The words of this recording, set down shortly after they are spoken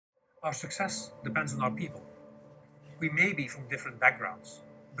Our success depends on our people. We may be from different backgrounds,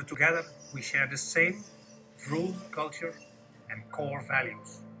 but together we share the same rule, culture, and core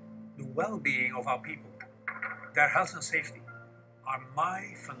values. The well-being of our people, their health and safety, are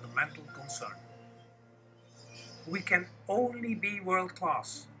my fundamental concern. We can only be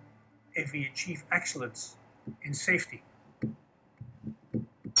world-class if we achieve excellence in safety.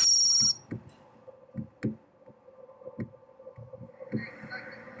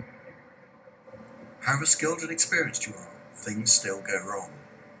 However skilled and experienced you are, things still go wrong.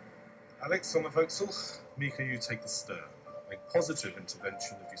 Alex on the Vauxhall, Mika, you take the stern. Make positive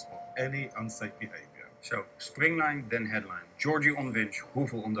intervention if you spot any unsafe behaviour. So, springline, then headline. Georgie on winch,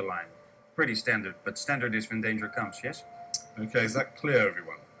 Hoevel on the line. Pretty standard, but standard is when danger comes, yes? Okay, is that clear,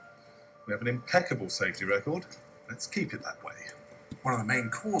 everyone? We have an impeccable safety record. Let's keep it that way. One of the main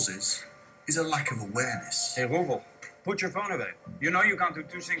causes is a lack of awareness. Hey, Hoevel, put your phone away. You know you can't do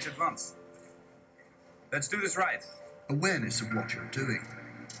two things at once. Let's do this right. Awareness of what you're doing.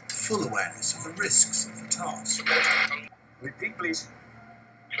 Full awareness of the risks of the task. Repeat, please.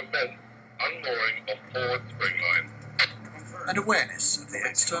 Commence unmooring of forward spring line. And awareness of the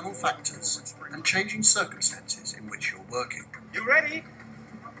external factors and changing circumstances in which you're working. You ready?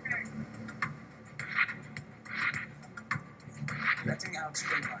 Letting out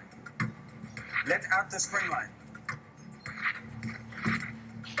spring line. Let out the spring line.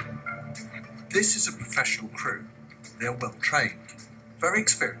 This is a professional crew. They are well trained, very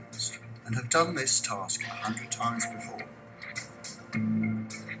experienced, and have done this task 100 times before.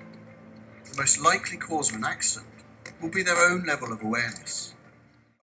 The most likely cause of an accident will be their own level of awareness.